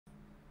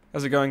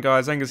How's it going,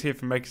 guys? Angus here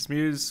from Makers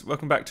Muse.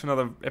 Welcome back to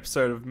another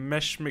episode of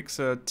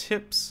Meshmixer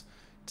tips.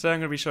 Today I'm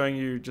going to be showing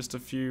you just a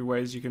few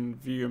ways you can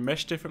view your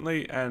mesh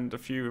differently and a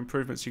few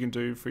improvements you can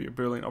do for your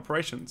Boolean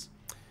operations.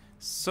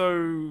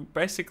 So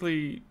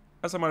basically,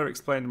 as I might have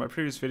explained in my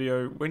previous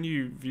video, when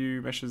you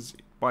view meshes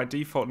by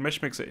default in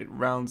Meshmixer, it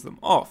rounds them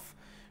off,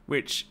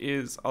 which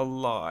is a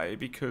lie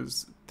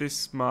because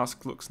this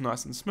mask looks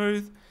nice and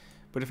smooth,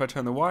 but if I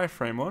turn the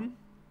wireframe on,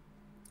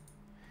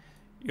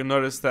 you'll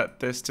notice that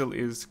there still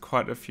is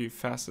quite a few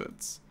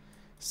facets.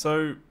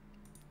 So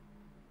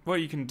what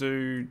you can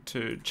do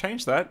to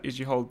change that is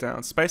you hold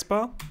down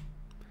spacebar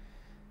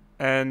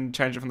and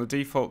change it from the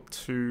default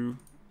to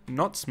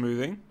not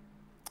smoothing,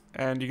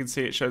 and you can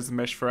see it shows the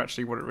mesh for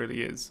actually what it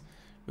really is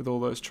with all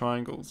those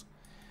triangles.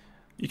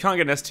 You can't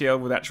get an STL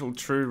with actual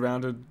true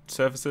rounded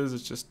surfaces.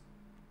 It's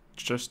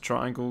just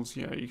triangles.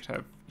 You know, you could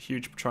have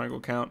huge triangle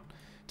count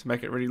to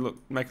make it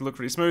look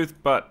really smooth,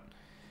 but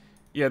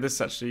yeah,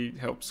 this actually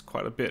helps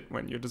quite a bit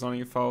when you're designing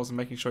your files and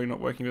making sure you're not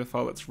working with a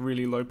file that's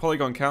really low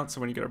polygon count, so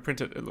when you go to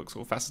print it, it looks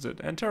all faceted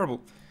and terrible.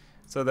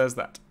 So there's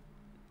that.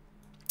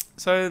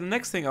 So the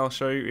next thing I'll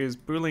show you is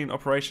Boolean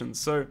Operations.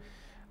 So I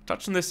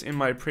touched on this in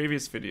my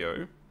previous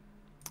video.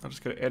 I'll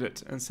just go to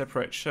Edit and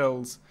Separate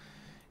Shells.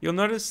 You'll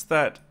notice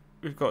that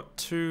we've got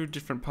two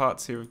different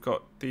parts here. We've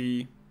got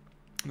the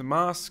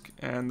mask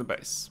and the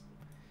base.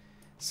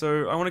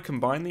 So I want to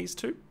combine these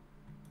two.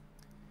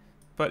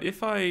 But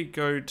if I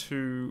go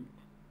to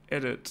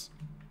Edit,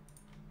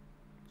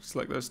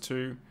 select those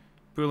two,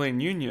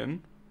 Boolean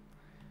Union,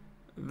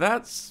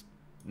 that's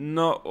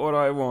not what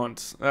I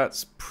want.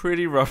 That's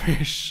pretty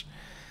rubbish.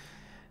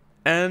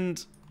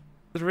 And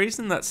the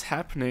reason that's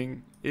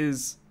happening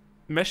is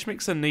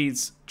Meshmixer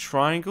needs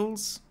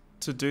triangles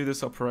to do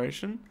this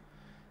operation,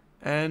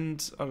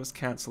 and I'll just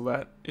cancel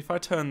that. If I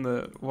turn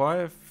the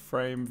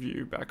wireframe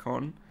view back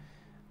on,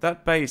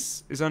 that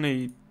base is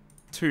only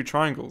two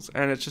triangles,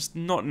 and it's just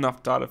not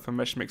enough data for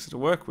Meshmixer to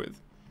work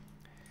with.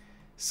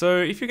 So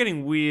if you're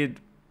getting weird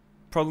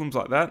problems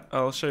like that,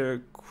 I'll show you a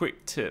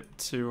quick tip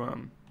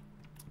to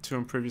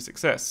improve your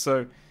success.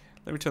 So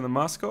let me turn the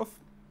mask off.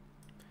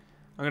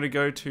 I'm going to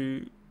go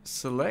to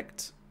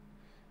Select,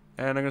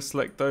 and I'm going to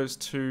select those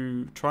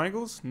two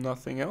triangles,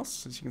 nothing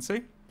else, as you can see.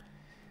 And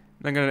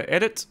I'm going to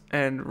Edit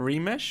and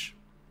Remesh,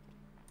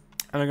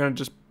 and I'm going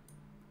to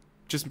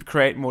just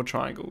create more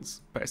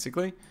triangles,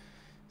 basically.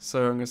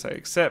 So I'm going to say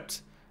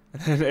Accept,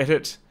 and then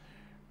Edit,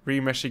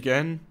 Remesh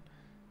again,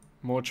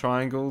 more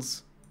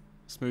triangles,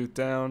 smooth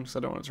down, so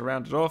I don't want it to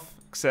round it off,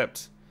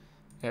 Accept,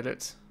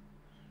 Edit,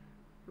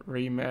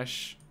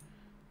 Remesh,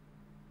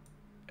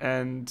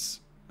 and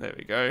there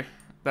we go.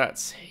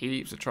 That's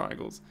heaps of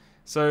triangles.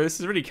 So this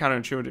is really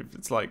counterintuitive.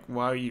 It's like,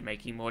 why are you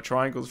making more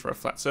triangles for a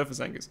flat surface,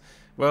 Angus?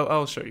 Well,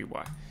 I'll show you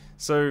why.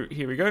 So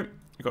here we go.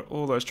 We've got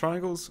all those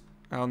triangles.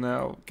 I'll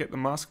now get the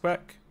mask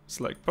back,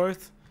 select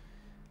both,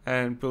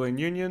 and Boolean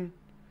Union,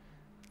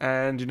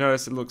 and you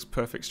notice it looks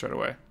perfect straight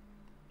away.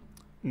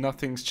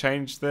 Nothing's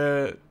changed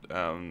there.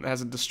 It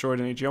hasn't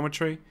destroyed any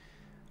geometry.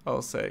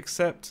 I'll say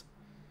Accept,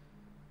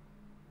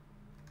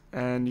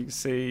 and you can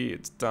see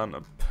it's done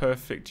a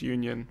perfect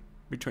union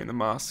between the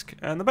mask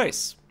and the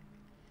base.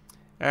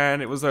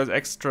 And it was those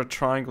extra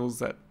triangles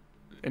that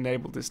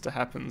enabled this to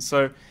happen.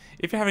 So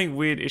if you're having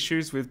weird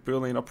issues with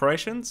Boolean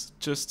operations,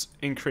 just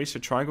increase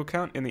your triangle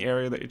count in the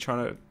area that you're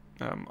trying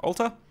to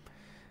alter,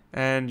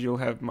 and you'll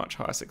have much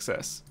higher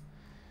success.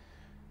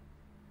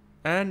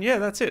 And yeah,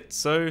 that's it.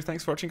 So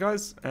thanks for watching,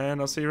 guys, and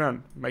I'll see you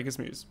around. Makers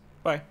Muse.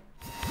 Bye.